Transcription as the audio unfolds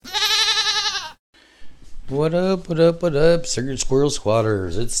What up, what up, what up, Secret Squirrel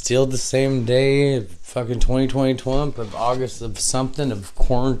Squatters? It's still the same day of fucking 2020 of August of something, of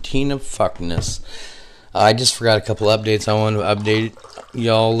quarantine of fuckness. I just forgot a couple updates I want to update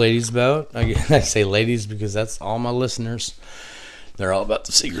y'all ladies about. I say ladies because that's all my listeners. They're all about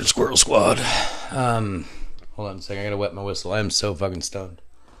the Secret Squirrel Squad. Hold on a second, I gotta wet my whistle. I am so fucking stoned.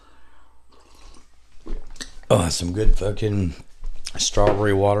 Oh, some good fucking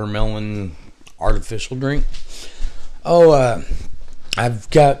strawberry watermelon artificial drink. I've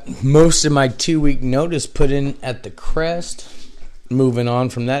got most of my 2-week notice put in at the Crest. Moving on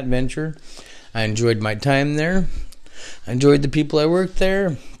from that venture. I enjoyed my time there. I enjoyed the people I worked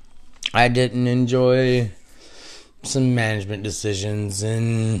there. I didn't enjoy some management decisions.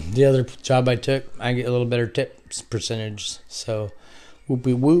 And the other job I took, I get a little better tips percentage. So,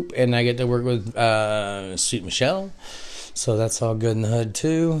 whoopie whoop. And I get to work with Sweet Michelle. So that's all good in the hood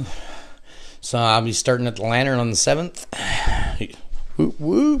too. So I'll be starting at the Lantern on the 7th. Whoop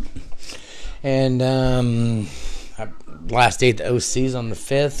whoop. And last day at the OC's on the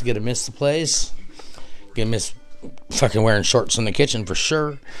 5th. Gonna miss the place. Gonna miss fucking wearing shorts in the kitchen for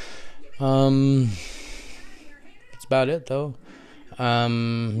sure. That's about it though.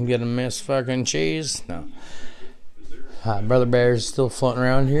 Gonna miss fucking cheese. No. Brother Bear's still floating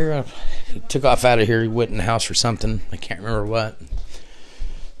around here. He took off out of here. He went in the house for something. I can't remember what.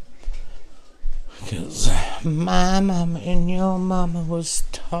 Because my mama and your mama was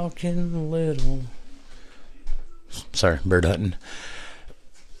talking little. Sorry, bird hunting.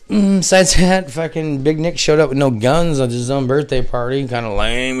 Besides that, fucking Big Nick showed up with no guns at his own birthday party. Kind of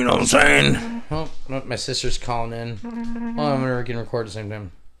lame, you know what I'm saying? Oh, my sister's calling in. Oh, I'm going to record at the same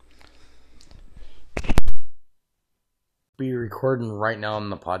time. Be recording right now on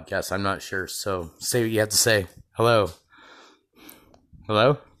the podcast. I'm not sure. So say what you have to say. Hello?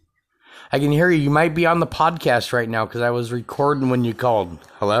 Hello? I can hear you. You might be on the podcast right now because I was recording when you called.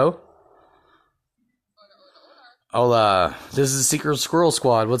 Hello? Hola. This is the Secret Squirrel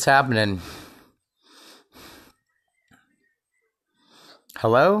Squad. What's happening?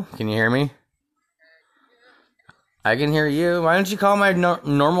 Hello? Can you hear me? I can hear you. Why don't you call my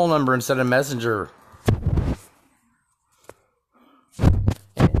normal number instead of Messenger?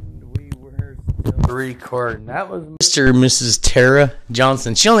 And we were still recording. That was Mr. and Mrs. Tara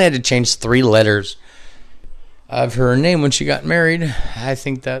Johnson. She only had to change 3 letters of her name when she got married. I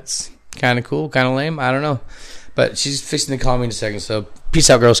think that's kind of cool, kind of lame. I don't know. But she's fixing to call me in a second, so peace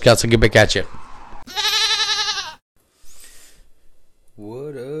out, Girl Scouts. I'll get back at you.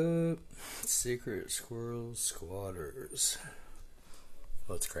 What up, Secret Squirrel Squatters?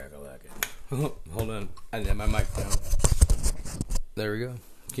 Let's crack a lack. Hold on. I didn't have my mic down. There we go.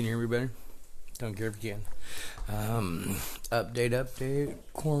 Can you hear me better? Don't care if you can. Update.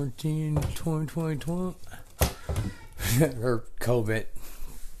 Quarantine 2020. Or COVID.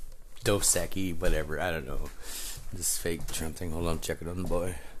 Dos Equis, whatever. I don't know. This fake Trump thing. Hold on, check it on the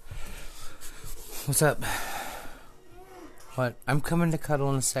boy. What's up? What? I'm coming to cuddle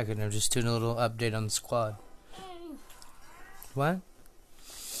in a second. I'm just doing a little update on the squad. What?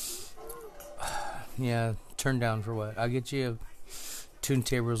 Yeah, turn down for what? I'll get you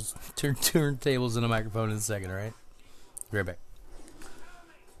turntables and a microphone in a second, alright? Be right back.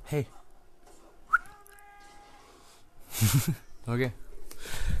 Hey. Okay.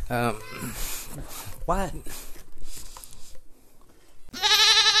 What?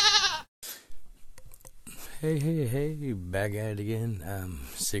 Hey, back at it again.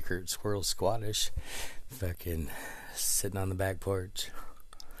 Secret Squirrel Squattish. Fucking sitting on the back porch.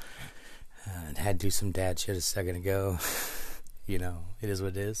 Had to do some dad shit a second ago. You know, it is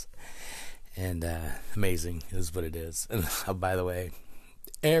what it is. And, amazing is what it is. And, by the way,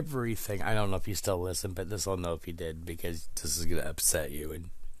 everything, I don't know if you still listen, but this will know if you did, because this is going to upset you, and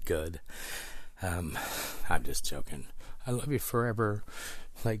good. I'm just joking. I love you forever,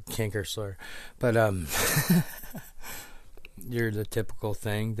 like Kinker Slur. But, you're the typical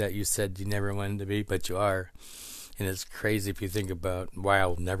thing that you said you never wanted to be, but you are. And it's crazy if you think about why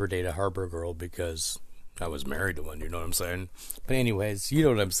I'll never date a harbor girl, because I was married to one, you know what I'm saying? But anyways, you know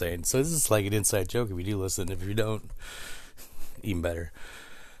what I'm saying. So this is like an inside joke if you do listen. If you don't, even better.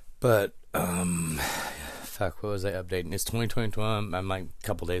 But, fuck, what was I updating? It's 2022. I'm like a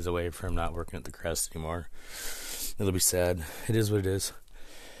couple days away from not working at the Crest anymore. It'll be sad. It is what it is.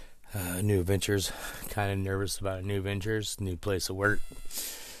 New ventures. Kind of nervous about new ventures. New place of work.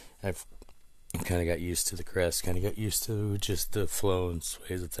 I've kind of got used to the Crest. Kind of got used to just the flow and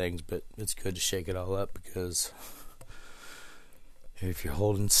sways of things. But it's good to shake it all up, because if you're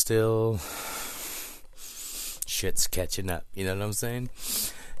holding still, shit's catching up. You know what I'm saying?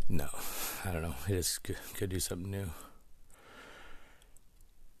 No. I don't know. It is could do something new.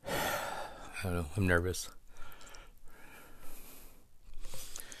 I don't know. I'm nervous.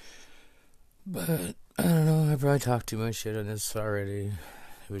 But I don't know. I probably talked too much shit on this already.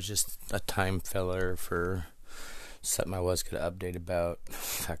 It was just a time filler for something I was going to update about.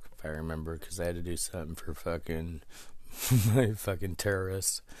 Fuck if I remember, because I had to do something for fucking my fucking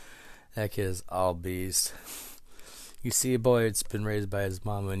terrorist. That kid is all beast. You see a boy that's been raised by his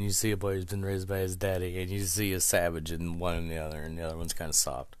mama, and you see a boy who's been raised by his daddy, and you see a savage in one and the other one's kind of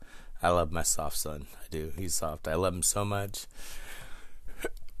soft. I love my soft son. I do. He's soft. I love him so much.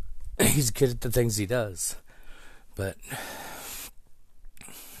 He's good at the things he does, but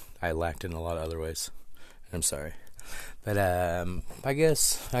I lacked in a lot of other ways. I'm sorry. But I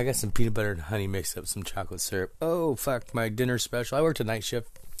guess I got some peanut butter and honey mixed up, some chocolate syrup. Oh fuck, my dinner special. I worked a night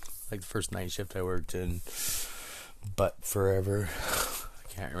shift, like the first night shift I worked in, but forever. I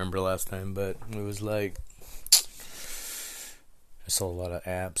can't remember the last time, but it was like I sold a lot of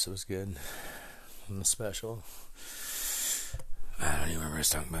apps. It was good on the special. I don't even remember what I was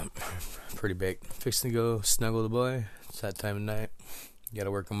talking about. Pretty baked. Fixing to go snuggle the boy. It's that time of night. Gotta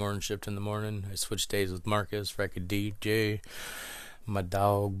work a morning shift in the morning. I switched days with Marcus, Frecked DJ, my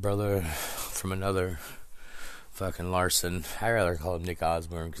dog brother from another fucking Larson. I rather call him Nick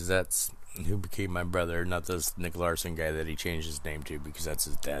Osborne, because that's who became my brother, not this Nick Larson guy that he changed his name to because that's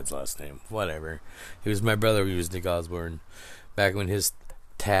his dad's last name. Whatever. He was my brother. He was Nick Osborne back when his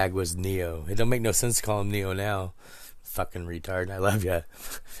tag was Neo. It don't make no sense to call him Neo now. Fucking retard. I love ya.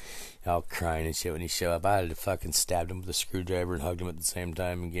 All crying and shit when he showed up. I had to fucking stabbed him with a screwdriver and hugged him at the same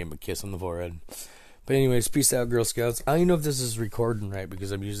time and gave him a kiss on the forehead. But anyways, peace out, Girl Scouts. I don't even know if this is recording right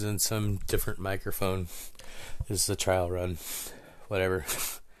because I'm using some different microphone. This is a trial run. Whatever.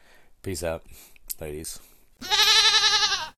 Peace out, ladies.